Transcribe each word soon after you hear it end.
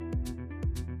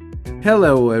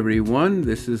Hello everyone,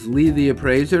 this is Lee the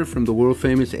Appraiser from the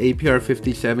world-famous APR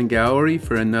 57 Gallery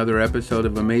for another episode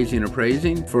of Amazing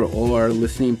Appraising for all our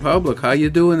listening public. How you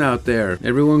doing out there?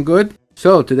 Everyone good?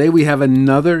 So today we have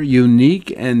another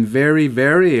unique and very,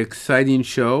 very exciting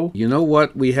show. You know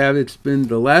what we have? It's been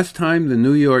the last time the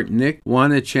New York Knicks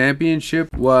won a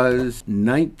championship was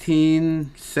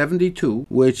 1972,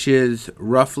 which is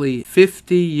roughly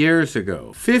 50 years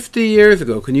ago. 50 years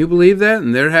ago. Can you believe that?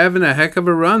 And they're having a heck of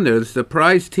a run. They're the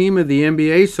surprise team of the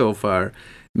NBA so far.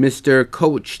 Mr.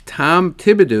 Coach Tom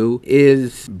Thibodeau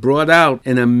is brought out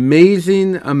an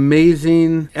amazing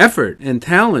effort and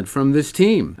talent from this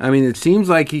team. I mean, it seems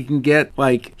like he can get,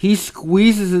 he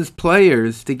squeezes his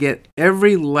players to get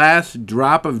every last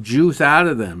drop of juice out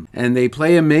of them. And they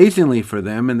play amazingly for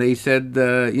them. And they said,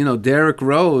 Derrick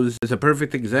Rose is a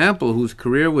perfect example, whose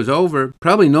career was over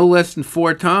probably no less than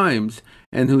 4 times.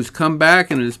 And who's come back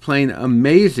and is playing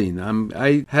amazing.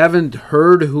 I haven't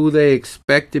heard who they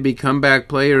expect to be comeback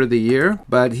player of the year,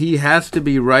 but he has to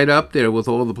be right up there with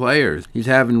all the players. He's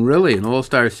having really an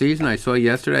all-star season. I saw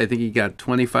yesterday, I think he got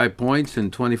 25 points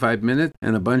in 25 minutes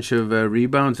and a bunch of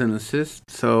rebounds and assists.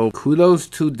 So kudos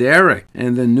to Derrick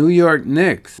and the New York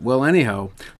Knicks. Well,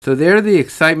 anyhow, so they're the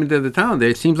excitement of the town.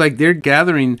 It seems like they're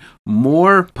gathering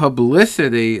more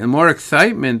publicity and more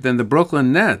excitement than the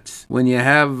Brooklyn Nets. When you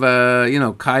have,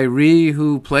 Kyrie,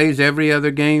 who plays every other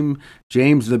game,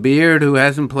 James the Beard, who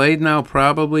hasn't played now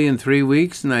probably in 3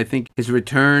 weeks, and I think his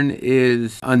return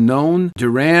is unknown.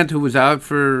 Durant, who was out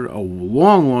for a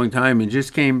long time and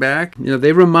just came back.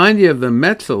 They remind you of the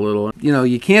Mets a little.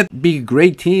 You can't be a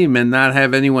great team and not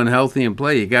have anyone healthy and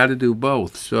play. You got to do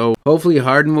both. So hopefully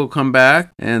Harden will come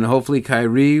back, and hopefully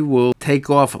Kyrie will take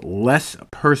off less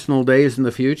personal days in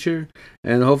the future.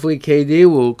 And hopefully KD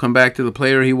will come back to the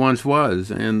player he once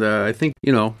was. And I think,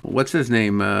 what's his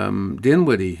name?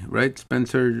 Dinwiddie, right?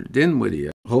 Spencer Dinwiddie.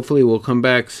 Hopefully will come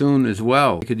back soon as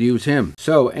well. We could use him.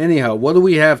 So anyhow, what do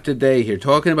we have today here?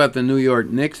 Talking about the New York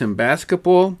Knicks in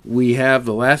basketball, we have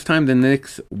the last time the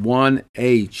Knicks won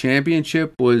a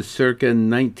championship was circa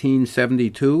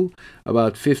 1972,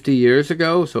 about 50 years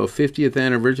ago. So 50th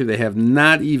anniversary. They have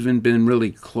not even been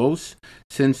really close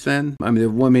since then. I mean,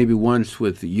 they've won maybe once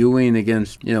with Ewing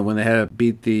against, when they had to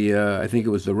beat the, I think it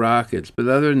was the Rockets. But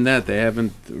other than that, they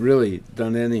haven't really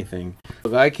done anything.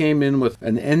 I came in with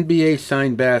an NBA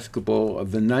signed basketball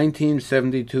of the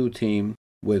 1972 team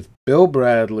with Bill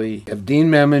Bradley, Dean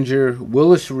Meminger,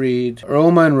 Willis Reed,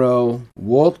 Earl Monroe,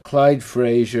 Walt Clyde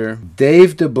Frazier,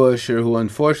 Dave DeBusschere, who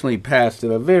unfortunately passed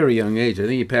at a very young age. I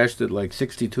think he passed at like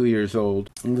 62 years old.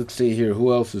 Let's see here,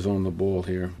 who else is on the ball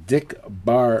here? Dick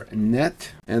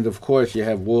Barnett, and of course you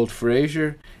have Walt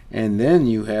Frazier, and then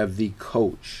you have the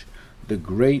coach, the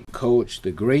great coach,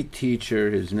 the great teacher.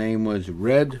 His name was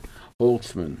Red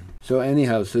Holtzman. So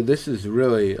anyhow, this is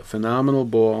really a phenomenal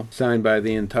ball signed by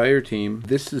the entire team.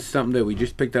 This is something that we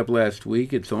just picked up last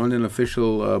week. It's on an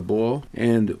official ball.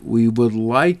 And we would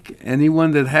like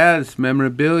anyone that has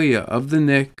memorabilia of the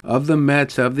Knicks, of the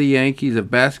Mets, of the Yankees, of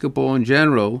basketball in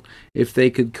general, if they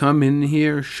could come in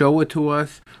here, show it to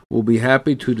us. We'll be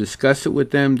happy to discuss it with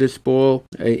them. This ball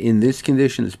in this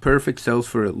condition is perfect. Sells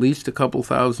for at least a couple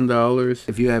 $1,000s.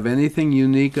 If you have anything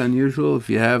unique, unusual,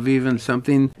 if you have even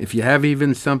something,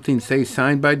 say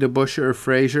signed by DeBusschere or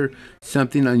Frazier,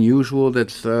 something unusual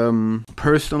that's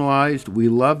personalized, we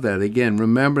love that. Again,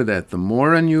 remember that the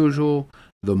more unusual,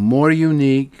 the more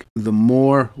unique, the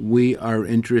more we are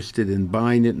interested in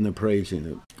buying it and appraising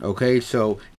it. Okay,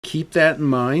 so keep that in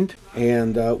mind.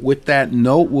 And with that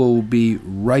note, we'll be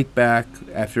right back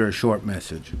after a short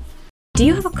message. Do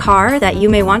you have a car that you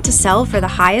may want to sell for the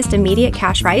highest immediate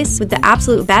cash price with the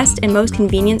absolute best and most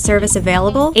convenient service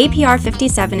available? APR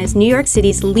 57 is New York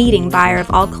City's leading buyer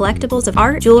of all collectibles of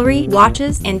art, jewelry,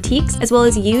 watches, antiques, as well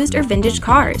as used or vintage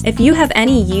cars. If you have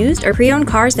any used or pre-owned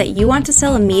cars that you want to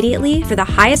sell immediately for the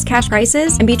highest cash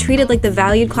prices and be treated like the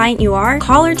valued client you are,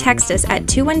 call or text us at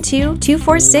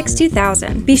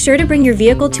 212-246-2000. Be sure to bring your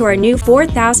vehicle to our new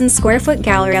 4,000 square foot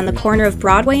gallery on the corner of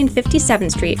Broadway and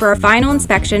 57th Street for a final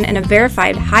inspection and a verified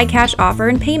high cash offer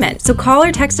and payment. So call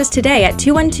or text us today at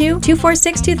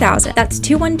 212-246-2000. That's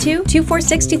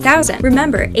 212-246-2000.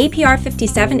 Remember, APR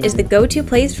 57 is the go-to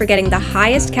place for getting the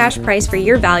highest cash price for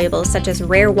your valuables such as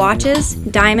rare watches,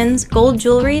 diamonds, gold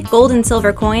jewelry, gold and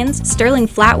silver coins, sterling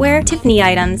flatware, Tiffany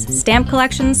items, stamp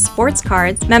collections, sports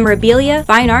cards, memorabilia,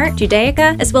 fine art,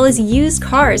 Judaica, as well as used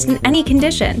cars in any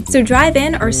condition. So drive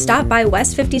in or stop by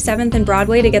West 57th and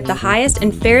Broadway to get the highest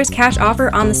and fairest cash offer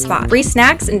on the spot. Free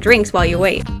snacks and drinks while you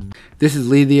wait. This is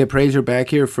Lee the Appraiser back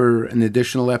here for an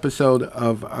additional episode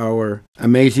of our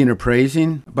Amazing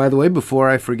Appraising. By the way, before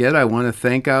I forget, I want to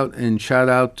thank out and shout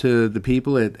out to the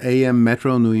people at AM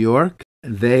Metro New York.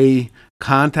 They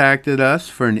contacted us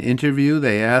for an interview.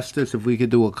 They asked us if we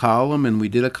could do a column, and we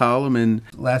did a column in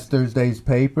last Thursday's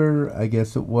paper. I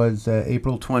guess it was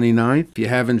April 29th. If you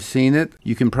haven't seen it,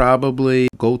 you can probably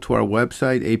go to our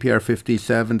website,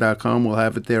 apr57.com. We'll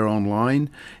have it there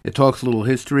online. It talks a little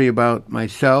history about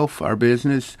myself, our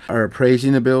business, our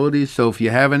appraising abilities. So if you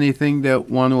have anything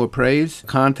that want to appraise,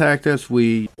 contact us.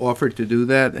 We offer to do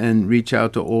that and reach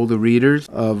out to all the readers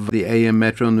of the AM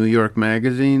Metro New York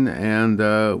magazine. And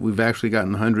we've actually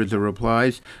gotten hundreds of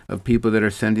replies of people that are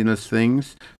sending us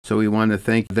things. So we want to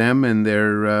thank them and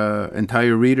their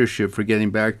entire readership for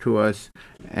getting back to us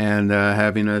and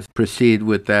having us proceed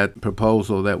with that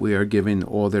proposal that we are giving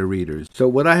all their readers. So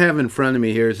what I have in front of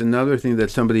me here is another thing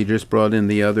that somebody just brought in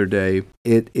the other day.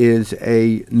 It is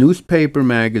a newspaper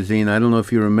magazine. I don't know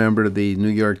if you remember the New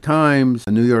York Times,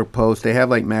 the New York Post. They have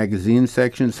like magazine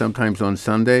sections sometimes on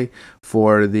Sunday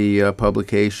for the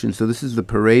publication. So this is the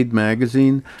Parade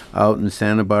magazine out in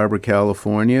Santa Barbara,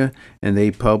 California, and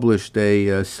they published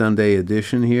a Sunday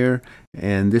edition here.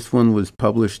 And this one was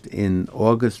published in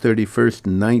August 31st,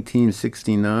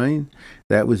 1969.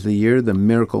 That was the year the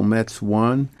Miracle Mets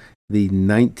won the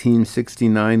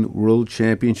 1969 World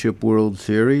Championship World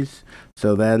Series.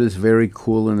 So that is very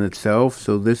cool in itself.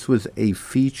 So this was a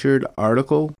featured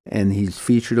article, and he's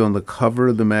featured on the cover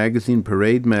of the magazine,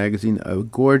 Parade magazine, a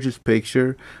gorgeous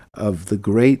picture of the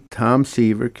great Tom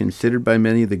Seaver, considered by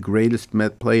many the greatest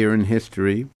Met player in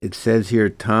history. It says here,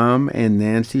 Tom and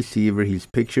Nancy Seaver. He's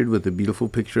pictured with a beautiful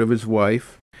picture of his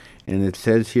wife. And it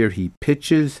says here, he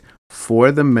pitches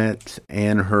for the Mets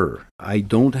and her. I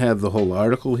don't have the whole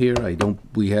article here.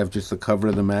 We have just the cover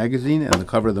of the magazine, and the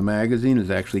cover of the magazine is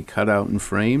actually cut out and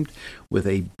framed with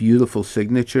a beautiful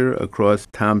signature across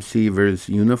Tom Seaver's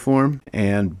uniform,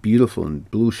 and beautiful in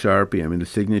blue Sharpie. I mean, the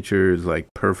signature is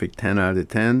like perfect, 10 out of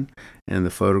 10. And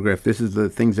the photograph, this is the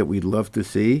things that we'd love to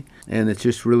see, and it's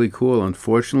just really cool.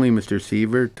 Unfortunately, Mr.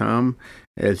 Seaver, Tom,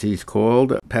 as he's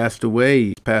called, passed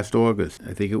away past August.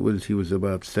 I think he was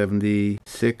about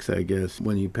 76, I guess,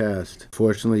 when he passed.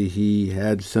 Fortunately, he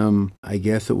had some, I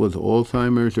guess it was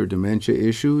Alzheimer's or dementia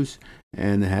issues,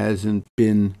 and hasn't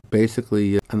been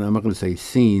basically, and I'm not going to say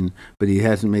seen, but he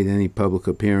hasn't made any public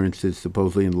appearances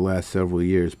supposedly in the last several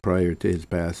years prior to his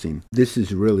passing. This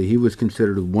is really, he was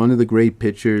considered one of the great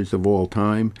pitchers of all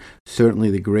time,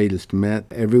 certainly the greatest Met.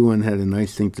 Everyone had a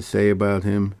nice thing to say about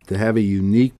him. To have a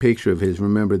unique picture of his,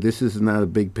 remember, this is not a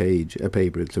big page, a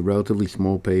paper. It's a relatively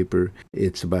small paper.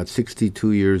 It's about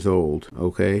 62 years old,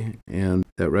 okay? And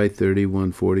that right,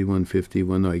 31, 41,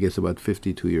 51, no, I guess about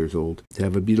 52 years old. To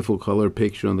have a beautiful color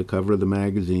picture on the cover of the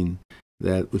magazine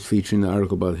that was featuring the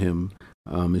article about him,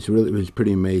 it was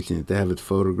pretty amazing to have it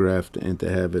photographed and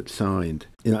to have it signed.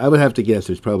 You know, I would have to guess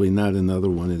there's probably not another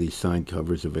one of these signed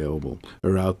covers available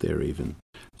or out there even.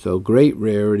 So great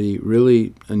rarity,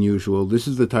 really unusual. This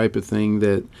is the type of thing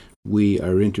that we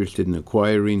are interested in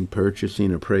acquiring,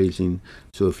 purchasing, appraising.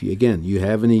 So if you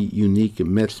have any unique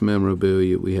Mets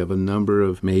memorabilia, we have a number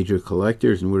of major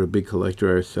collectors, and we're a big collector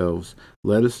ourselves.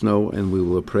 Let us know, and we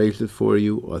will appraise it for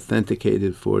you, authenticate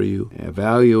it for you,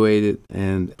 evaluate it,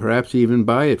 and perhaps even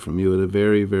buy it from you at a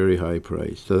very, very high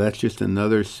price. So that's just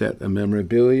another set of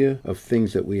memorabilia of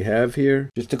things that we have here.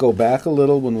 Just to go back a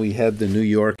little, when we had the New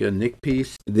York Knicks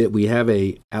piece, that we have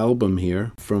a album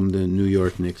here from the New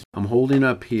York Knicks. I'm holding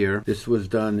up here. This was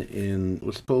done in,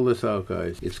 let's pull this out,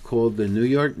 guys. It's called the New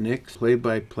York Knicks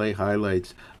Play-by-Play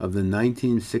Highlights of the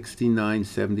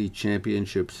 1969-70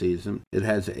 championship season. It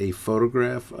has a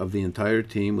photograph of the entire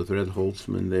team with Red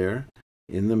Holtzman there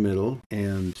in the middle,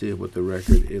 and see what the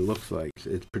record it looks like.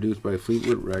 It's produced by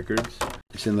Fleetwood Records.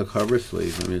 It's in the cover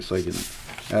sleeve. I mean, it's like in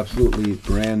absolutely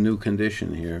brand new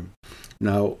condition here.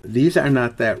 Now, these are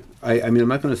not that, I mean, I'm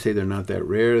not going to say they're not that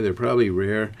rare. They're probably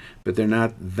rare, but they're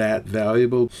not that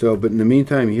valuable. So, but in the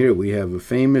meantime here, we have a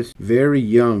famous, very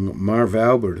young Marv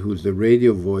Albert, who's the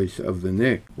radio voice of the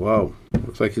Knicks. Wow,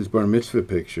 looks like his bar mitzvah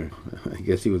picture. I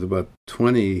guess he was about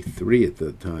 23 at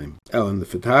that time. Oh, and the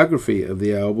photography of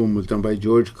the album was done by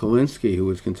George Kalinsky, who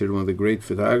was considered one of the great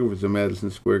photographers of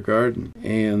Madison Square Garden.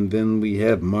 And then we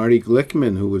have Marty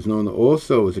Glickman, who was known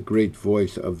also as a great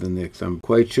voice of the Knicks. I'm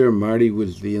quite sure Marty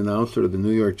was the announcer of the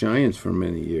New York Giants for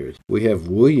many years. We have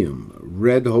William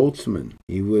Red Holtzman.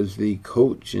 He was the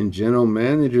coach and general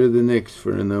manager of the Knicks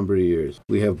for a number of years.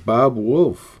 We have Bob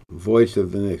Wolf, voice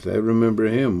of the Knicks. I remember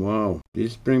him. Wow.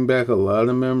 These bring back a lot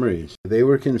of memories. They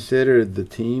were considered the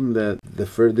team that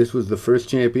this was the first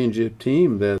championship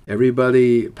team that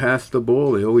everybody passed the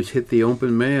ball. They always hit the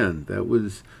open man. That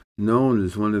was known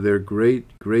as one of their great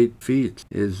feats,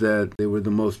 is that they were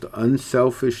the most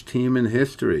unselfish team in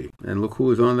history. And look who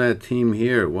was on that team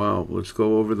here. Wow, let's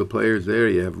go over the players there.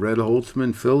 You have Red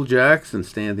Holtzman, Phil Jackson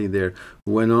standing there,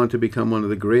 who went on to become one of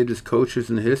the greatest coaches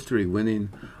in history, winning,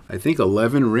 I think,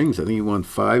 11 rings. I think he won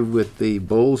 5 with the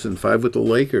Bulls and 5 with the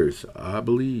Lakers, I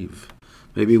believe.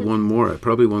 Maybe one more.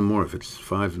 Probably one more. If it's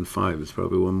 5 and 5, it's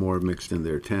probably one more mixed in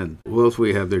there. 10. Who else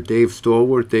we have there? Dave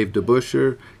Stallworth, Dave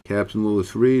DeBuscher, Captain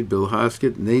Lewis Reed, Bill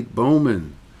Hoskett, Nate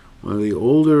Bowman, one of the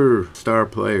older star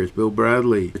players, Bill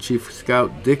Bradley, the chief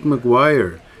scout Dick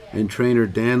McGuire, and trainer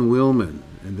Dan Wheelman.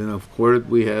 And then, of course,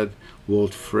 we had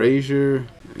Walt Frazier,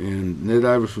 and Ned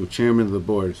Ivers was chairman of the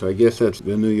board. So I guess that's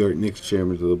the New York Knicks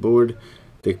chairman of the board.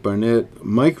 Dick Barnett,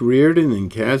 Mike Reardon,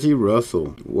 and Cassie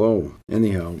Russell. Whoa.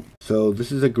 Anyhow, so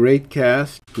this is a great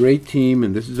cast, great team,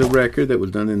 and this is a record that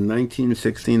was done in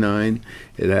 1969.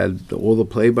 It had all the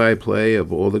play-by-play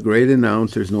of all the great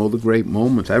announcers and all the great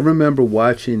moments. I remember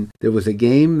watching, there was a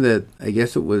game that I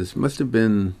guess must have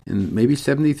been in maybe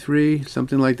 73,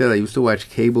 something like that. I used to watch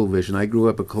Cablevision. I grew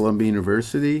up at Columbia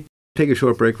University. Take a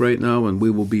short break right now, and we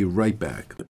will be right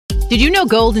back. Did you know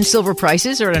gold and silver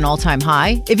prices are at an all-time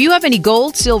high? If you have any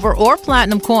gold, silver, or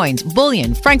platinum coins,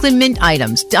 bullion, Franklin Mint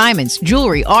items, diamonds,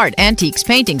 jewelry, art, antiques,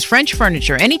 paintings, French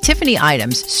furniture, any Tiffany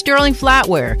items, sterling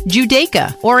flatware,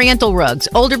 Judaica, Oriental rugs,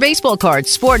 older baseball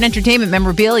cards, sport and entertainment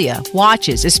memorabilia,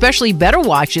 watches, especially better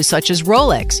watches such as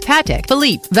Rolex, Patek,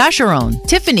 Philippe, Vacheron,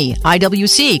 Tiffany,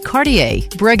 IWC, Cartier,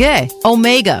 Breguet,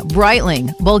 Omega, Breitling,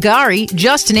 Bulgari,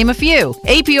 just to name a few.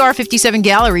 APR 57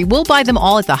 Gallery will buy them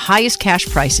all at the highest cash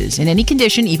prices, in any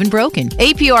condition, even broken.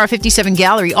 APR 57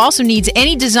 Gallery also needs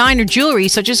any designer jewelry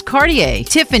such as Cartier,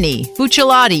 Tiffany,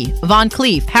 Buccellati, Von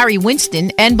Cleef, Harry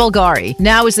Winston, and Bulgari.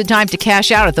 Now is the time to cash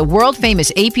out at the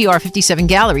world-famous APR 57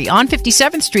 Gallery on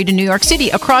 57th Street in New York City,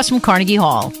 across from Carnegie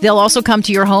Hall. They'll also come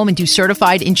to your home and do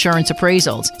certified insurance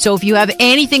appraisals. So if you have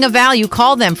anything of value,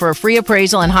 call them for a free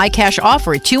appraisal and high cash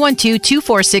offer at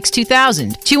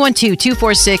 212-246-2000,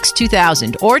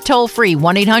 212-246-2000, or toll free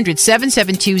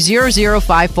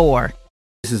 1-800-772-0054.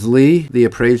 This is Lee, the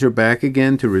appraiser, back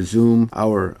again to resume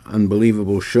our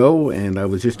unbelievable show. And I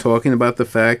was just talking about the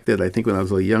fact that I think when I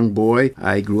was a young boy,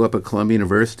 I grew up at Columbia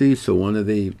University. So one of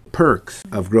the perks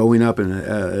of growing up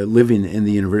and living in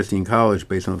the university and college,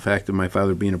 based on the fact of my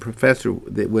father being a professor,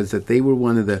 was that they were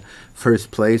one of the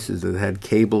first places that had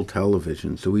cable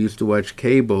television. So we used to watch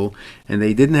cable, and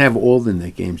they didn't have all the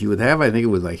Knick games. You would have, I think it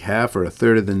was like half or a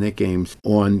third of the Knick games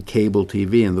on cable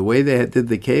TV. And the way they did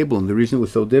the cable, and the reason it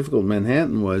was so difficult in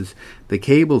Manhattan, was the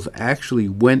cables actually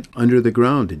went under the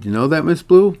ground. Did you know that, Miss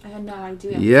Blue? I had no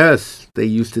idea. Yes, they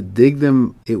used to dig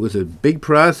them. It was a big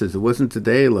process. It wasn't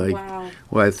today like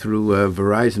through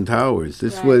Verizon towers.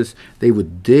 This was, they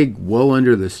would dig well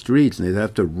under the streets, and they'd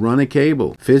have to run a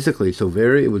cable physically. So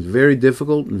it was very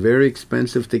difficult and very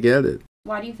expensive to get it.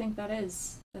 Why do you think that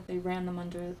is? That they ran them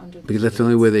under the because that's the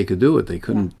only way they could do it. They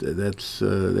couldn't.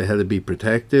 They had to be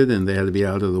protected, and they had to be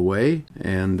out of the way.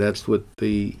 And that's what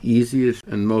the easiest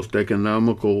and most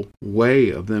economical way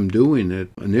of them doing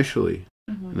it initially.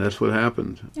 Mm-hmm. And that's what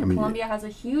happened. Yeah, Columbia has a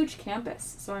huge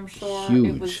campus, so I'm sure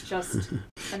it was just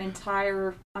an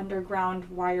entire underground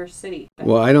wire city.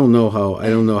 Well, I don't know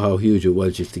how huge it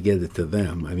was just to get it to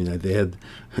them. I mean, they had,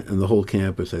 in the whole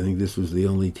campus, I think this was the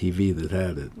only TV that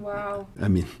had it. Wow. I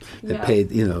mean, they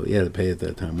paid, you had to pay at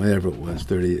that time, whatever it was,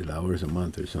 $38 a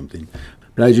month or something.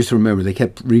 But I just remember they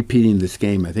kept repeating this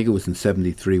game. I think it was in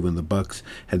 '73 when the Bucks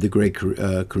had the great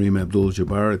Kareem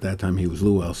Abdul-Jabbar. At that time, he was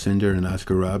Lou Alcindor and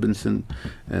Oscar Robinson.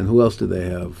 And who else did they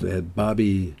have? They had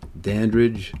Bobby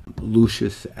Dandridge,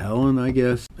 Lucius Allen, I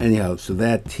guess. Anyhow, so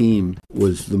that team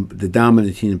was the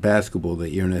dominant team in basketball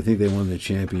that year, and I think they won the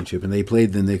championship. And they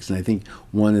played the Knicks, and I think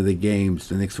one of the games,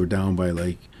 the Knicks were down by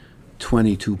like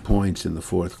 22 points in the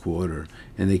fourth quarter,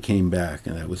 and they came back,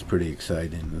 and that was pretty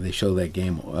exciting. And they showed that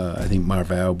game, I think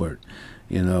Marv Albert,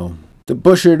 to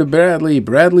Busher to Bradley,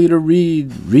 Bradley to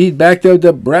Reed, Reed back to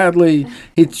Bradley,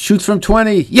 he shoots from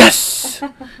 20, yes!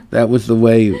 That was the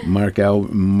way Marv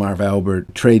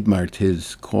Albert trademarked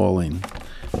his calling.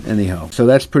 Anyhow, so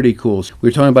that's pretty cool.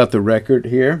 We're talking about the record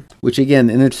here, which again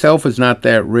in itself is not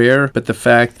that rare, but the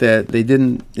fact that they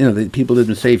didn't, the people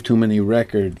didn't save too many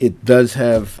records, it does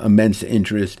have immense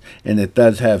interest and it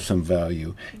does have some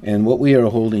value. And what we are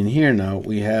holding here now,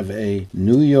 we have a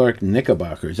New York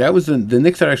Knickerbockers. That was the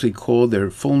Knicks are actually called, their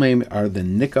full name are the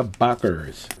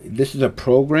Knickerbockers. This is a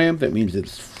program, that means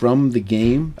it's from the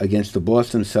game against the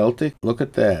Boston Celtics. Look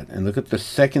at that, and look at the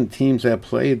second teams that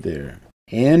played there.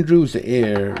 Andrews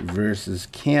Air versus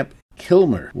Camp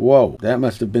Kilmer. Whoa, that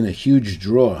must have been a huge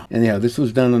draw. Anyhow, this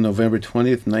was done on November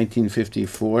 20th,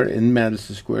 1954 in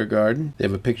Madison Square Garden. They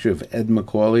have a picture of Ed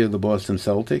McCauley of the Boston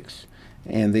Celtics,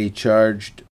 and they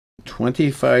charged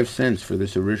 25 cents for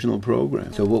this original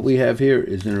program. So what we have here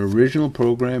is an original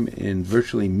program in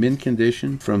virtually mint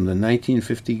condition from the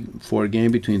 1954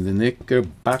 game between the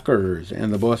Knickerbockers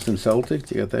and the Boston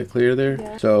Celtics. You got that clear there?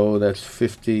 Yeah. So that's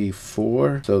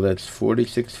 54. So that's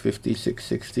 46, 56,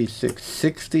 66,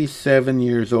 67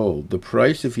 years old. The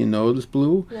price, if you notice,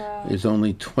 Blue, is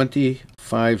only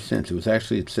 25 cents. It was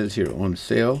actually, it says here, on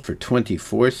sale for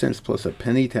 24 cents plus a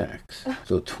penny tax.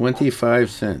 So 25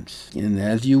 cents. And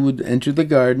as you would enter the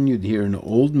garden, you'd hear an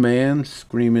old man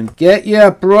screaming, "Get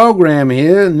your program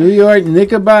here, New York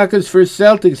Knickerbockers for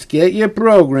Celtics, get your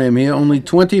program here, only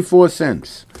 24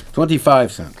 cents. 25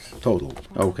 cents total."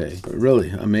 Okay, really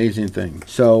amazing thing.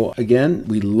 So again,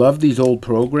 we love these old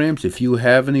programs. If you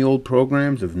have any old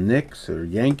programs of Knicks or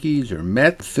Yankees or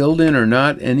Mets, filled in or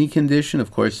not, any condition,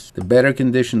 of course, the better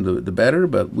condition, the better,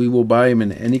 but we will buy them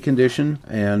in any condition.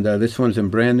 And this one's in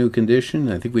brand new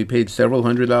condition. I think we paid several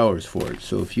 $100s for it.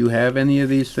 So if you have any of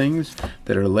these things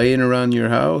that are laying around your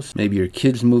house, maybe your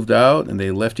kids moved out and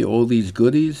they left you all these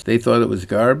goodies, they thought it was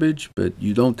garbage, but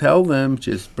you don't tell them,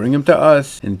 just bring them to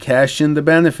us and cash in the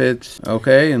benefits,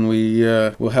 okay? And we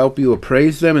will help you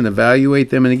appraise them and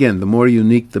evaluate them. And again, the more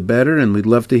unique, the better, and we'd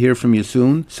love to hear from you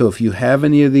soon. So if you have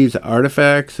any of these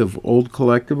artifacts of old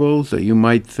collectibles that you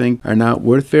might think are not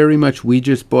worth very much, we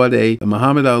just bought a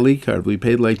Muhammad Ali card. We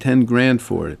paid like 10 grand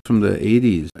for it from the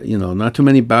 80s. Not too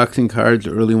many boxing cards,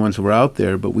 early ones were out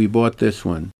there, but we bought this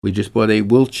one. We just bought a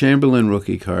Wilt Chamberlain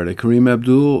rookie card, a Kareem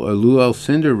Abdul or Lou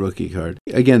Alcindor rookie card.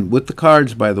 Again, with the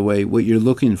cards, by the way, what you're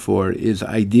looking for is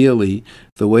ideally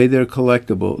the way they're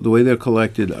collectible, the way they're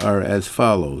collected are as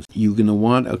follows. You're going to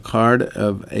want a card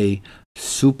of a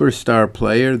superstar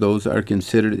player. Those are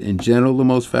considered in general the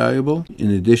most valuable,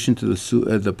 in addition to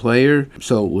the player.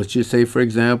 So let's just say, for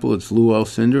example, it's Lou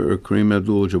Alcindor or Kareem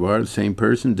Abdul-Jabbar, the same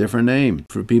person, different name.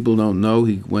 For people who don't know,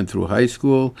 he went through high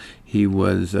school. He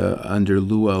was under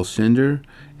Lou Alcindor.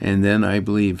 And then I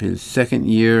believe his second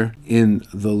year in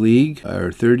the league,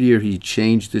 or third year, he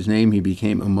changed his name. He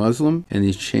became a Muslim, and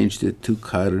he changed it to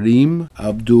Kareem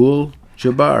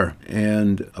Abdul-Jabbar.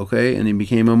 And he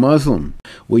became a Muslim.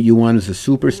 What you want is a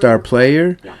superstar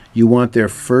player. You want their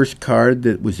first card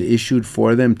that was issued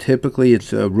for them. Typically,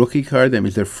 it's a rookie card. That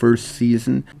means their first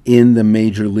season in the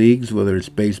major leagues, whether it's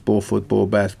baseball, football,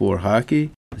 basketball, or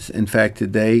hockey. In fact,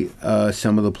 today,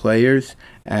 some of the players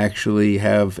actually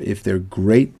have, if they're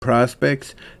great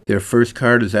prospects, their first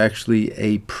card is actually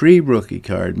a pre-rookie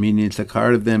card, meaning it's a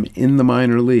card of them in the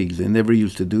minor leagues. They never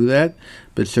used to do that,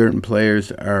 but certain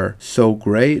players are so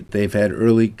great, they've had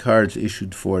early cards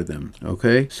issued for them.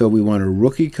 Okay, so we want a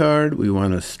rookie card, we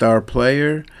want a star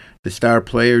player. The star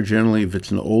player, generally, if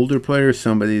it's an older player,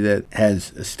 somebody that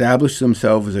has established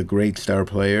themselves as a great star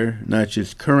player, not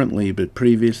just currently, but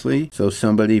previously. So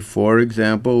somebody, for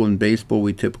example, in baseball,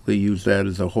 we typically use that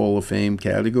as a Hall of Fame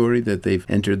category, that they've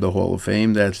entered the Hall of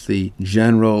Fame. That's the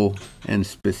general and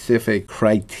specific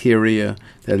criteria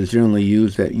that is generally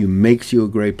used that makes you a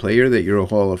great player, that you're a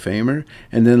Hall of Famer.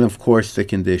 And then, of course, the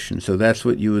condition. So that's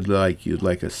what you would like. You'd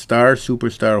like a star,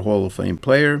 superstar Hall of Fame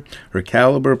player or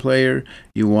caliber player.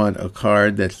 You want a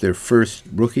card that's their first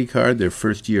rookie card, their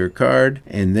first year card,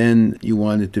 and then you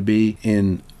want it to be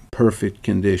in perfect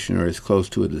condition or as close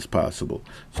to it as possible.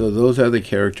 So those are the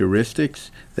characteristics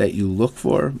that you look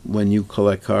for when you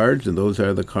collect cards, and those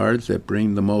are the cards that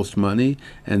bring the most money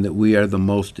and that we are the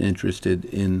most interested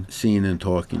in seeing and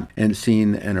talking and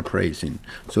seeing and appraising.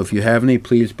 So if you have any,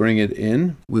 please bring it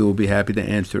in. We will be happy to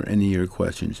answer any of your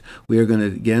questions. We are going to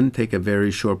again take a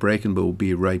very short break, and we'll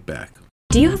be right back.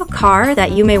 Do you have a car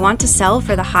that you may want to sell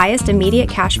for the highest immediate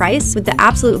cash price with the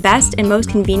absolute best and most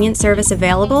convenient service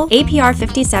available? APR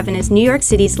 57 is New York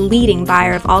City's leading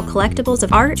buyer of all collectibles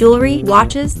of art, jewelry,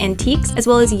 watches, antiques, as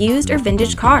well as used or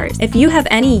vintage cars. If you have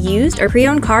any used or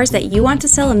pre-owned cars that you want to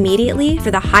sell immediately for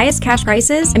the highest cash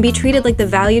prices and be treated like the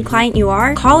valued client you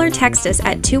are, call or text us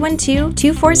at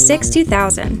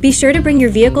 212-246-2000. Be sure to bring your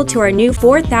vehicle to our new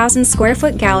 4,000 square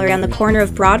foot gallery on the corner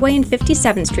of Broadway and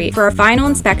 57th Street for a final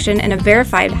inspection and a verified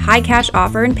high cash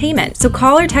offer and payment. So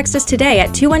call or text us today at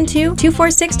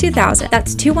 212-246-2000.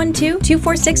 That's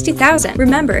 212-246-2000.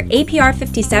 Remember, APR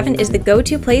 57 is the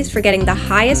go-to place for getting the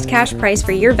highest cash price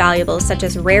for your valuables such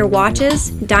as rare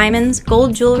watches, diamonds,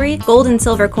 gold jewelry, gold and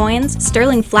silver coins,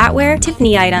 sterling flatware,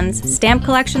 Tiffany items, stamp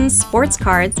collections, sports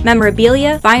cards,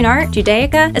 memorabilia, fine art,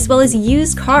 Judaica, as well as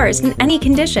used cars in any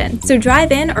condition. So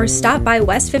drive in or stop by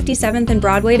West 57th and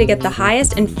Broadway to get the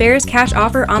highest and fairest cash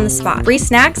offer on the spot. Free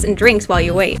snacks and drinks while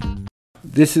you wait.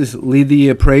 This is Lee the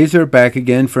Appraiser back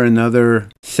again for another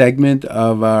segment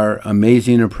of our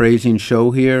amazing appraising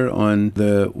show here on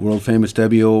the world famous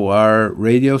WOR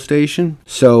radio station.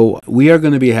 So we are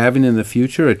going to be having in the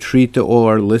future a treat to all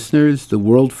our listeners, the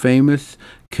world famous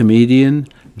comedian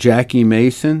Jackie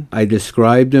Mason. I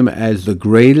described him as the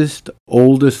greatest,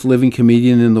 oldest living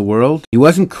comedian in the world. He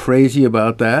wasn't crazy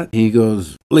about that. He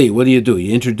goes, Lee, what do?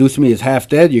 You introduce me as half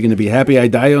dead? You're going to be happy I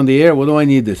die on the air? What do I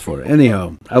need this for?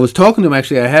 Anyhow, I was talking to him,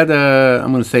 actually. I had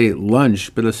I'm going to say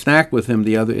lunch, but a snack with him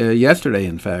yesterday,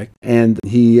 in fact. And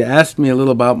he asked me a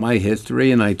little about my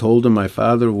history, and I told him my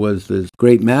father was this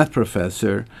great math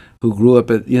professor who grew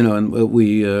up at,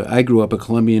 I grew up at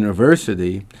Columbia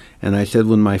University. And I said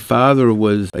when my father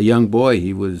was a young boy,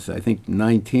 he was, I think,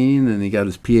 19, and he got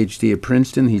his PhD at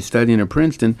Princeton. He's studying at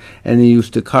Princeton, and he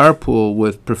used to carpool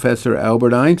with Professor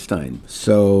Albert Einstein.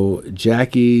 So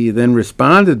Jackie then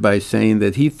responded by saying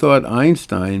that he thought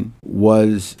Einstein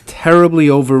was terribly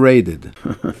overrated.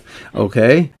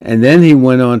 Okay? And then he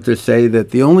went on to say that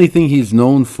the only thing he's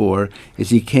known for is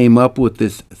he came up with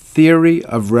this theory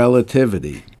of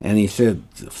relativity. And he said,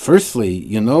 firstly,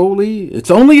 Lee, it's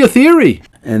only a theory.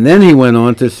 And then he went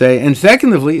on to say, and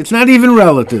secondly, it's not even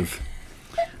relative.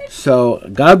 So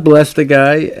God bless the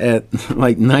guy at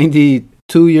like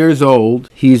 92 years old.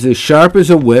 He's as sharp as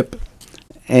a whip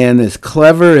and as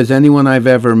clever as anyone I've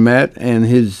ever met. And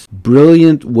his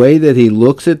brilliant way that he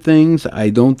looks at things,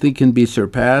 I don't think can be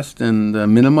surpassed and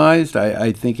minimized.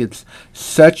 I think it's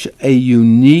such a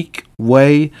unique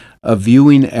way of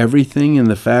viewing everything, and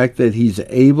the fact that he's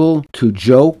able to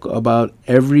joke about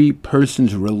every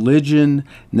person's religion,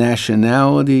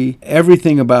 nationality,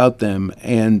 everything about them,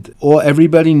 and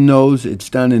everybody knows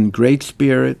it's done in great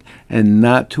spirit and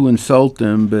not to insult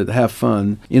them but have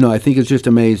fun. I think it's just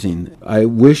amazing. I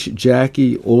wish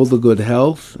Jackie all the good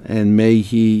health, and may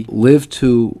he live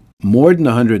to more than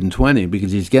 120,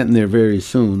 because he's getting there very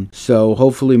soon. So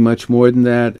hopefully much more than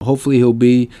that. Hopefully he'll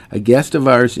be a guest of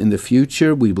ours in the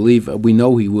future. We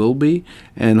know he will be,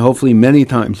 and hopefully many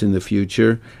times in the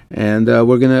future. And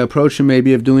we're going to approach him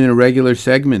maybe of doing a regular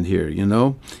segment here,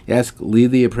 Ask Lee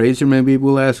the Appraiser, maybe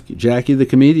we'll ask Jackie the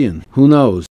comedian. Who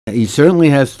knows? He certainly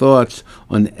has thoughts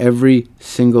on every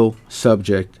single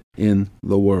subject in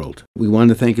the world. We want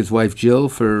to thank his wife Jill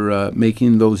for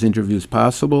making those interviews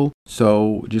possible.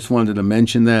 So just wanted to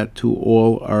mention that to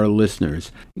all our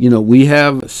listeners. We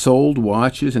have sold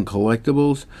watches and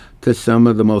collectibles to some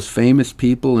of the most famous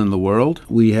people in the world.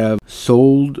 We have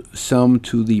sold some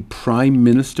to the Prime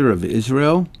Minister of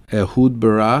Israel, Ehud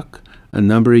Barak, a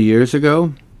number of years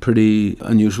ago. Pretty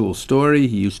unusual story.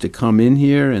 He used to come in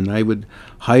here, and I would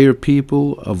hire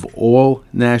people of all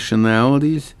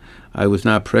nationalities. I was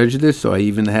not prejudiced, so I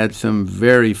even had some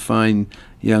very fine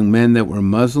young men that were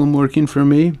Muslim working for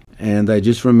me. And I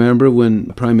just remember when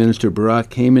Prime Minister Barak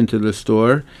came into the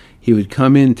store, he would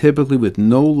come in typically with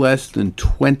no less than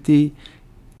 20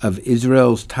 of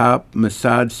Israel's top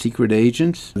Mossad secret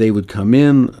agents. They would come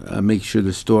in, make sure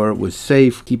the store was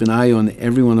safe, keep an eye on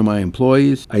every one of my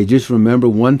employees. I just remember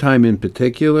one time in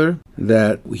particular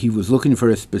that he was looking for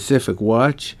a specific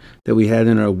watch that we had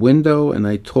in our window, and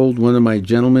I told one of my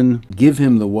gentlemen, give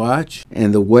him the watch.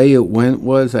 And the way it went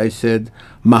was, I said,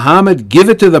 Muhammad, give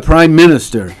it to the Prime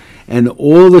Minister. And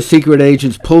all the secret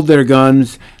agents pulled their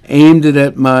guns, aimed it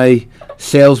at my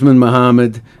salesman,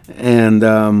 Muhammad, and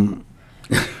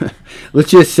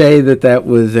let's just say that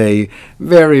was a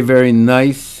very, very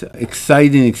nice,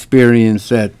 exciting experience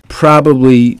that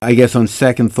probably, I guess on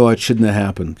second thought, shouldn't have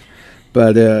happened.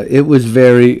 But it was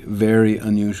very, very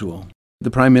unusual.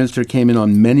 The Prime Minister came in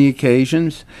on many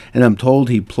occasions, and I'm told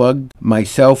he plugged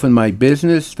myself and my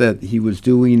business that he was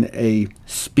doing a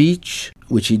speech,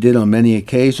 which he did on many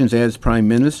occasions as Prime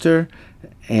Minister.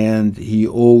 And he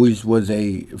always was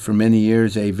for many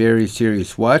years, a very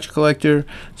serious watch collector.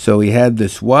 So he had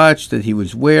this watch that he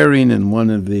was wearing, and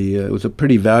it was a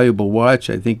pretty valuable watch.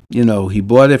 I think, he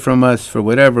bought it from us for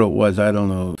whatever it was, I don't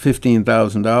know,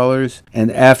 $15,000.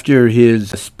 And after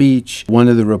his speech, one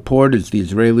of the reporters, the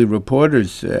Israeli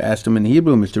reporters, asked him in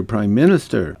Hebrew, Mr. Prime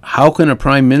Minister, how can a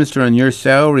Prime Minister on your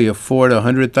salary afford a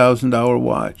 $100,000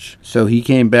 watch? So he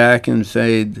came back and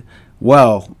said,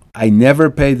 well, I never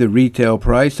pay the retail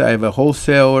price. I have a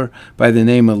wholesaler by the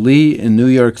name of Lee in New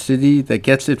York City that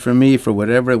gets it from me for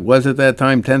whatever it was at that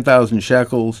time, 10,000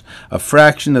 shekels, a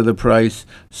fraction of the price.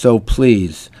 So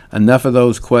please, enough of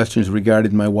those questions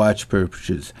regarding my watch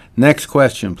purchases. Next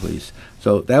question, please.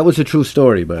 So that was a true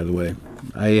story, by the way.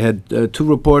 I had two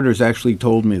reporters actually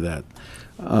told me that.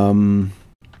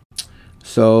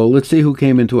 So let's see who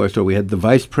came into our store. We had the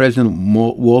Vice President,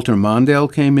 Walter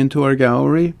Mondale, came into our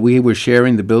gallery. We were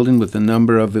sharing the building with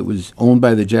it was owned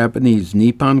by the Japanese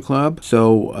Nippon Club.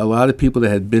 So a lot of people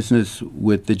that had business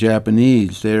with the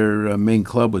Japanese, their main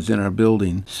club was in our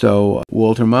building. So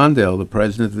Walter Mondale, the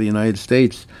President of the United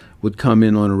States, would come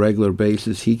in on a regular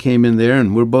basis. He came in there,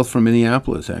 and we're both from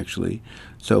Minneapolis, actually.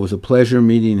 So it was a pleasure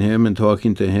meeting him and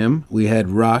talking to him. We had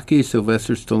Rocky,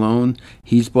 Sylvester Stallone.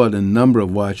 He's bought a number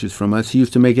of watches from us. He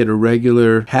used to make it a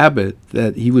regular habit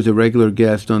that he was a regular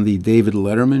guest on the David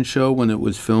Letterman show when it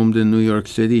was filmed in New York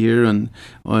City here on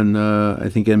I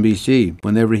think, NBC.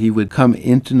 Whenever he would come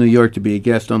into New York to be a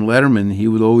guest on Letterman, he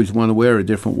would always want to wear a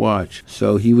different watch.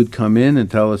 So he would come in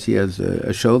and tell us he has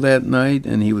a show that night,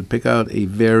 and he would pick out a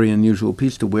very unusual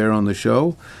piece to wear on the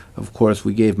show. Of course,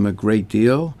 we gave him a great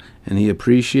deal, and he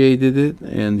appreciated it,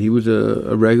 and he was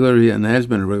a regular, and has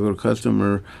been a regular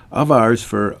customer of ours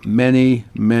for many,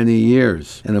 many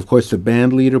years. And of course, the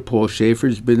band leader, Paul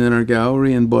Schaefer's been in our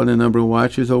gallery and bought a number of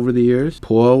watches over the years.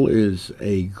 Paul is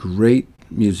a great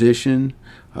musician.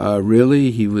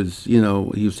 Really, he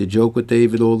used to joke with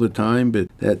David all the time, but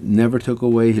that never took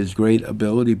away his great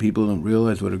ability. People don't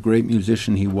realize what a great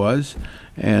musician he was,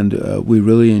 and we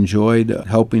really enjoyed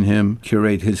helping him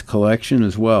curate his collection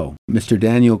as well. Mr.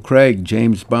 Daniel Craig,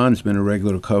 James Bond's been a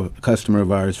regular customer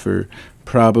of ours for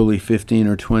probably 15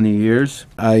 or 20 years.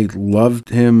 I loved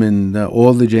him in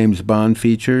all the James Bond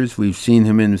features. We've seen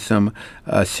him in some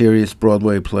serious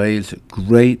Broadway plays.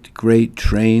 Great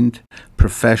trained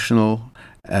professional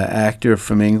actor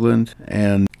from England,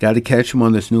 and got to catch him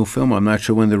on this new film. I'm not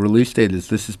sure when the release date is.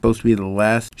 This is supposed to be the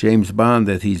last James Bond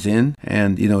that he's in,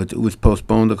 and it was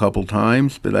postponed a couple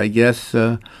times, but I guess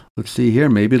let's see here,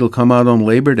 maybe it'll come out on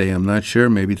Labor Day. I'm not sure,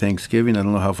 maybe Thanksgiving. I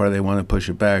don't know how far they want to push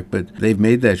it back, but they've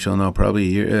made that show now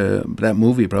probably that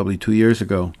movie probably 2 years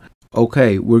ago.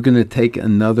 Okay, we're going to take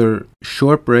another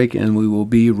short break, and we will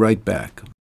be right back.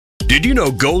 Did you know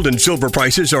gold and silver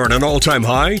prices are at an all-time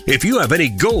high? If you have any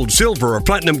gold, silver, or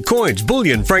platinum coins,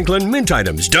 bullion, Franklin mint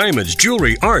items, diamonds,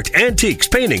 jewelry, art, antiques,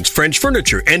 paintings, French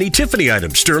furniture, any Tiffany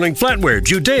items, sterling flatware,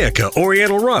 Judaica,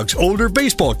 Oriental rugs, older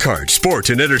baseball cards, sports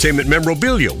and entertainment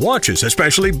memorabilia, watches,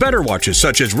 especially better watches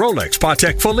such as Rolex,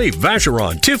 Patek Philippe,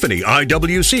 Vacheron, Tiffany,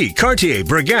 IWC, Cartier,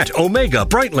 Breguet, Omega,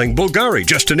 Breitling, Bulgari,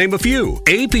 just to name a few,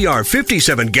 APR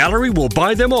 57 Gallery will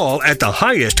buy them all at the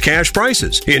highest cash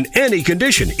prices, in any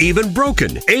condition, even broken.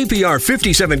 APR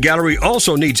 57 Gallery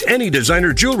also needs any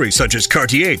designer jewelry such as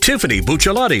Cartier, Tiffany,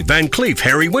 Buccellati, Van Cleef,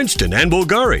 Harry Winston, and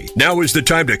Bulgari. Now is the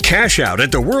time to cash out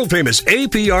at the world-famous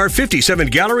APR 57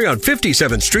 Gallery on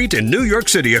 57th Street in New York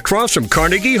City across from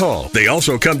Carnegie Hall. They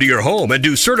also come to your home and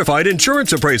do certified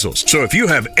insurance appraisals. So if you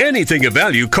have anything of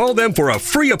value, call them for a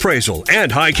free appraisal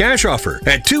and high cash offer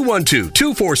at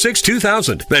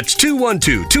 212-246-2000. That's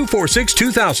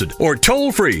 212-246-2000 or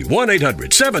toll free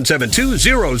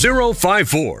 1-800-772-0054.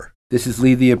 This is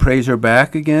Lee the Appraiser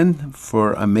back again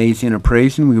for Amazing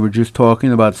Appraising. We were just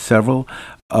talking about several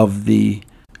of the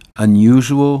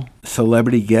unusual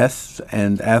celebrity guests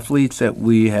and athletes that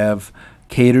we have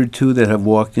catered to that have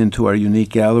walked into our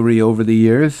unique gallery over the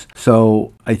years.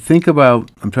 So I think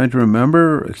I'm trying to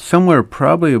remember, somewhere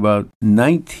probably about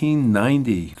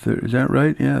 1990. Is that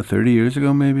right? Yeah, 30 years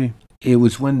ago maybe. It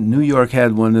was when New York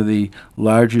had one of the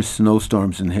largest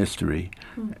snowstorms in history.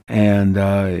 And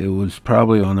it was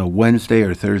probably on a Wednesday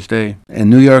or Thursday. And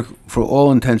New York, for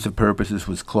all intents and purposes,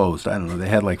 was closed. I don't know, they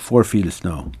had like 4 feet of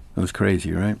snow. It was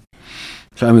crazy, right?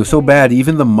 So, it was so bad,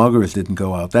 even the muggers didn't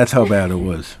go out. That's how bad it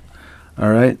was. All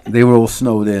right, they were all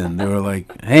snowed in. They were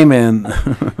like, "Hey, man,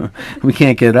 we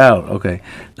can't get out." Okay,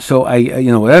 so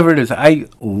whatever it is,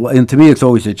 and to me, it's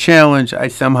always a challenge. I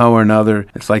somehow or another,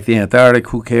 it's like the Antarctic.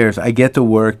 Who cares? I get to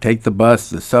work, take the bus,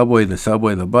 the subway,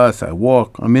 the bus. I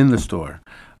walk. I'm in the store.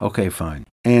 Okay, fine.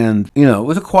 And it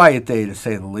was a quiet day to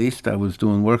say the least. I was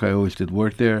doing work. I always did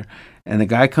work there. And a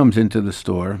guy comes into the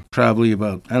store, probably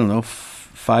about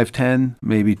 5'10",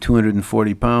 maybe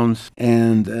 240 pounds,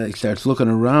 and he starts looking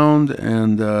around,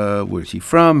 and where's he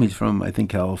from? He's from, I think,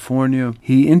 California.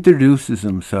 He introduces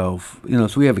himself, so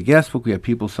we have a guest book, we have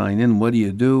people sign in, what do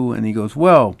you do? And he goes,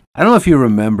 well, I don't know if you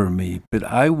remember me, but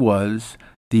I was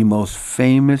the most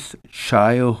famous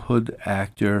childhood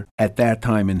actor at that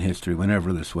time in history,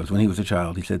 whenever this was, when he was a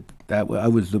child. He said that I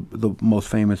was the most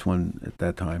famous one at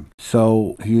that time.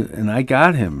 So I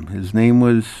got him. His name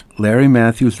was Larry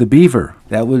Matthews the Beaver.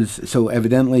 So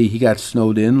evidently he got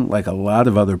snowed in like a lot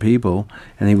of other people,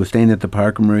 and he was staying at the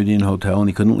Park Meridian Hotel, and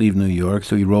he couldn't leave New York,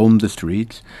 so he roamed the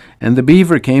streets. And the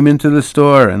Beaver came into the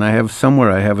store, and I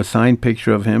have a signed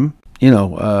picture of him.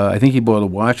 I think he bought a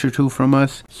watch or two from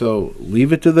us. So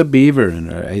leave it to the Beaver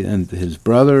and his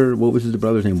brother. What was his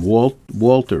brother's name?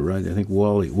 Walter, right? I think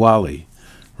Wally,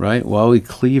 right? Wally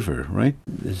Cleaver, right?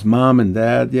 His mom and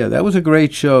dad. Yeah, that was a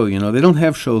great show. They don't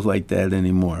have shows like that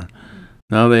anymore.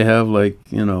 Now they have I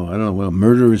don't know,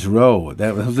 Murderers Row.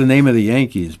 That was the name of the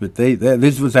Yankees, but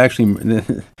this was actually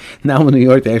now in New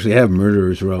York they actually have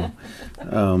Murderers Row.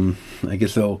 I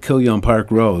guess they'll kill you on Park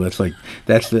Row. That's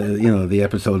the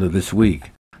episode of this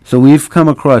week. So we've come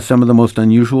across some of the most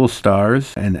unusual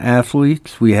stars and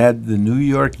athletes. We had the New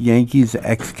York Yankees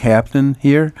ex-captain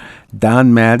here,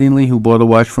 Don Mattingly, who bought a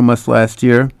watch from us last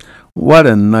year. What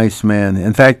a nice man.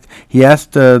 In fact, he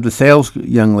asked the sales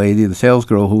young lady, the sales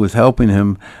girl who was helping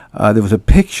him, there was a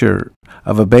picture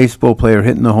of a baseball player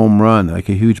hitting a home run, like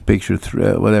a huge picture,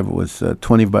 whatever it was,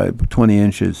 20 by 20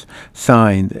 inches,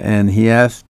 signed. And he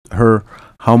asked her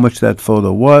how much that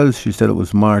photo was. She said it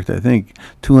was marked, I think,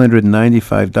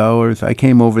 $295. I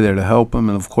came over there to help him,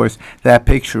 and of course, that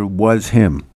picture was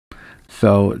him.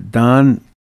 So Don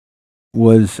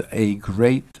was a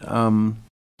great,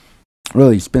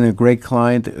 really, he's been a great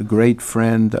client, a great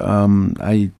friend.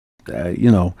 I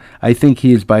think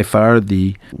he is by far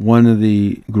one of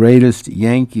the greatest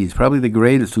Yankees, probably the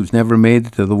greatest, who's never made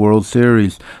it to the World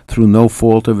Series through no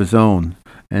fault of his own.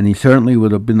 And he certainly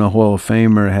would have been a Hall of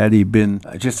Famer had he been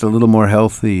just a little more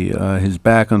healthy. His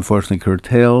back, unfortunately,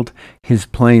 curtailed his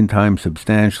playing time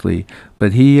substantially.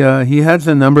 But he has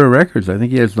a number of records. I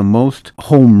think he has the most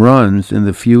home runs in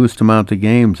the fewest amount of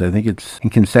games. I think it's in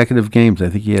consecutive games. I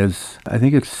think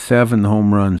it's 7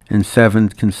 home runs in 7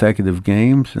 consecutive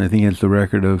games. And I think he has the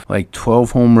record of like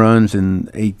 12 home runs in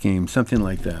 8 games, something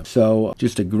like that. So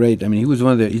just a great, he's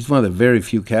one of the very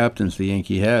few captains the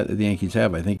Yankees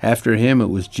have. I think after him it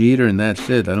was Jeter, and that's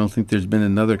it. I don't think there's been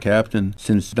another captain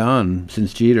since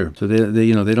Jeter. So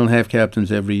they don't have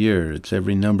captains every year. It's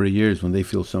every number of years when they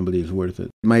feel somebody is worth it.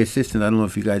 My assistant, I don't know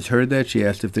if you guys heard that, she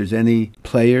asked if there's any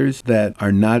players that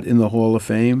are not in the Hall of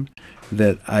Fame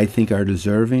that I think are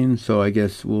deserving. So I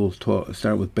guess we'll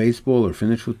start with baseball or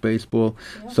finish with baseball.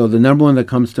 Yeah. So the number one that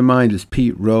comes to mind is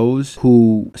Pete Rose,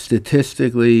 who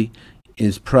statistically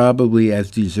is probably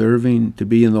as deserving to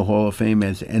be in the Hall of Fame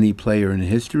as any player in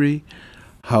history.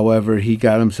 However, he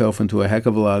got himself into a heck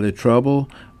of a lot of trouble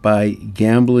by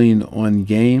gambling on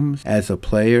games as a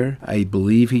player. I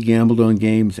believe he gambled on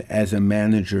games as a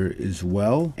manager as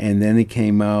well. And then it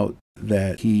came out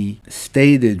that he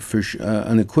stated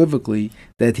unequivocally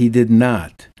that he did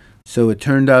not. So it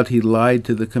turned out he lied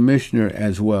to the commissioner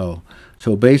as well.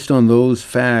 So based on those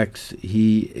facts,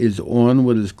 he is on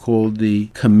what is called the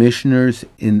commissioner's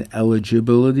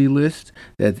ineligibility list.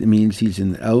 That means he's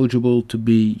ineligible to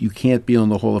be, you can't be on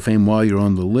the Hall of Fame while you're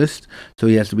on the list. So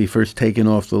he has to be first taken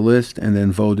off the list and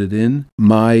then voted in.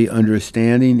 My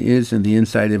understanding is, and the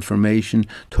inside information,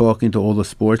 talking to all the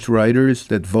sports writers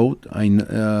that vote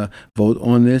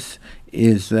on this,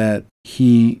 is that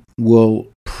he will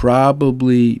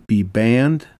probably be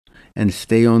banned and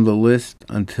stay on the list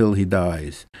until he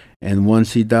dies. And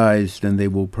once he dies, then they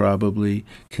will probably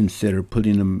consider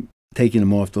taking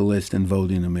him off the list and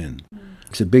voting him in.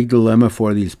 It's a big dilemma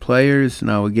for these players.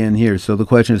 Now, again, here, so the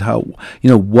question is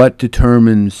what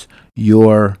determines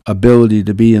your ability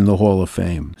to be in the Hall of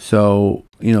Fame? So,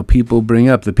 people bring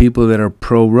up the people that are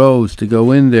pro Rose to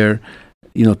go in there,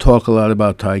 talk a lot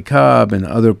about Ty Cobb and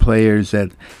other players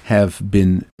that have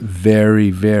been very,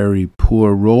 very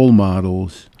poor role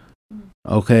models,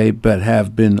 but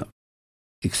have been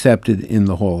accepted in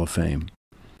the Hall of Fame.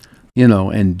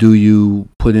 And do you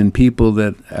put in people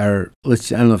that are, I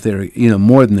don't know if they're,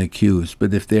 more than accused,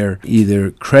 but if they're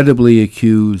either credibly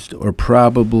accused or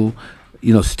probable,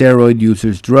 steroid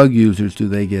users, drug users, do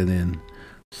they get in?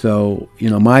 So,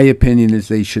 my opinion is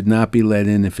they should not be let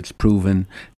in if it's proven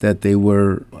that they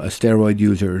were a steroid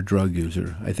user or drug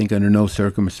user. I think under no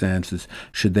circumstances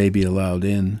should they be allowed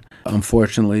in.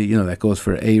 Unfortunately, that goes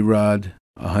for A-Rod.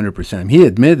 100%. He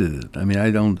admitted it. I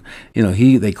mean,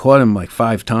 they caught him like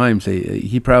 5 times.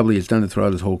 He probably has done it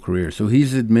throughout his whole career. So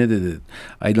he's admitted it.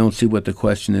 I don't see what the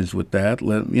question is with that.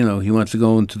 He wants to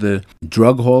go into the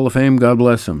Drug Hall of Fame, God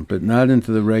bless him, but not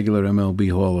into the regular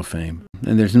MLB Hall of Fame.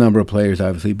 And there's a number of players,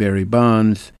 obviously, Barry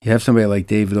Bonds. You have somebody like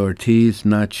David Ortiz,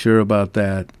 not sure about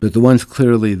that. But the ones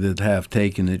clearly that have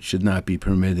taken it should not be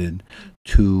permitted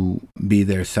to be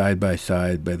there side by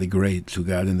side by the greats who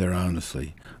got in there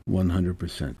honestly.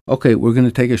 100%. Okay, we're going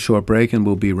to take a short break and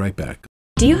we'll be right back.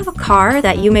 Do you have a car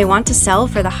that you may want to sell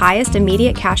for the highest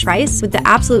immediate cash price with the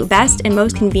absolute best and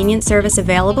most convenient service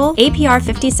available? APR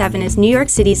 57 is New York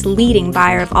City's leading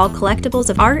buyer of all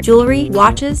collectibles of art, jewelry,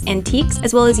 watches, antiques,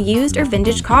 as well as used or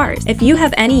vintage cars. If you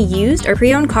have any used or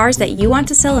pre-owned cars that you want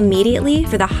to sell immediately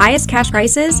for the highest cash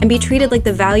prices and be treated like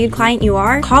the valued client you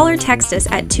are, call or text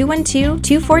us at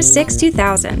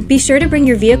 212-246-2000. Be sure to bring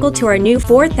your vehicle to our new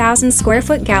 4,000 square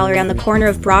foot gallery on the corner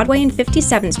of Broadway and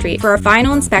 57th Street for a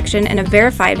final inspection and a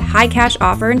verified high cash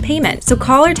offer and payment. So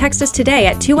call or text us today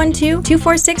at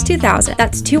 212-246-2000.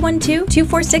 That's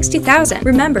 212-246-2000.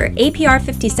 Remember, APR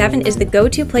 57 is the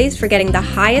go-to place for getting the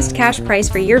highest cash price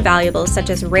for your valuables such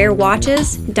as rare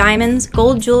watches, diamonds,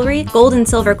 gold jewelry, gold and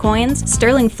silver coins,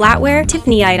 sterling flatware,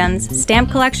 Tiffany items,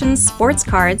 stamp collections, sports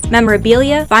cards,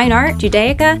 memorabilia, fine art,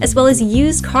 Judaica, as well as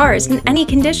used cars in any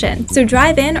condition. So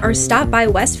drive in or stop by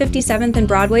West 57th and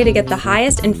Broadway to get the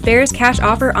highest and fairest cash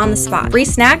offer on the spot. Free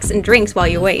snacks and drinks while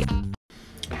you wait.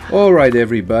 All right,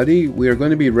 everybody, we are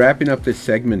going to be wrapping up this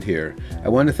segment here. I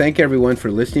want to thank everyone for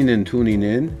listening and tuning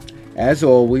in. As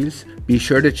always, be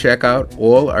sure to check out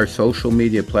all our social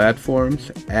media platforms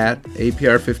at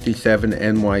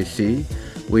APR57NYC.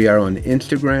 We are on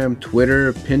Instagram,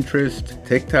 Twitter, Pinterest,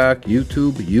 TikTok,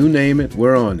 YouTube, you name it,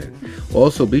 we're on it.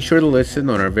 Also, be sure to listen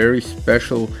on our very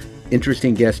special,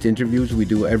 interesting guest interviews we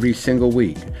do every single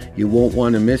week. You won't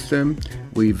want to miss them.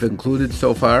 We've included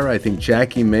so far, I think,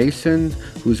 Jackie Mason,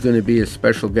 who's going to be a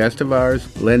special guest of ours,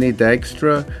 Lenny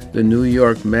Dykstra, the New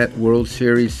York Met World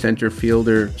Series center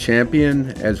fielder champion,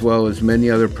 as well as many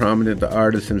other prominent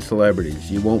artists and celebrities.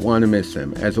 You won't want to miss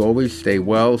them. As always, stay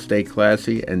well, stay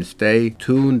classy, and stay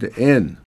tuned in.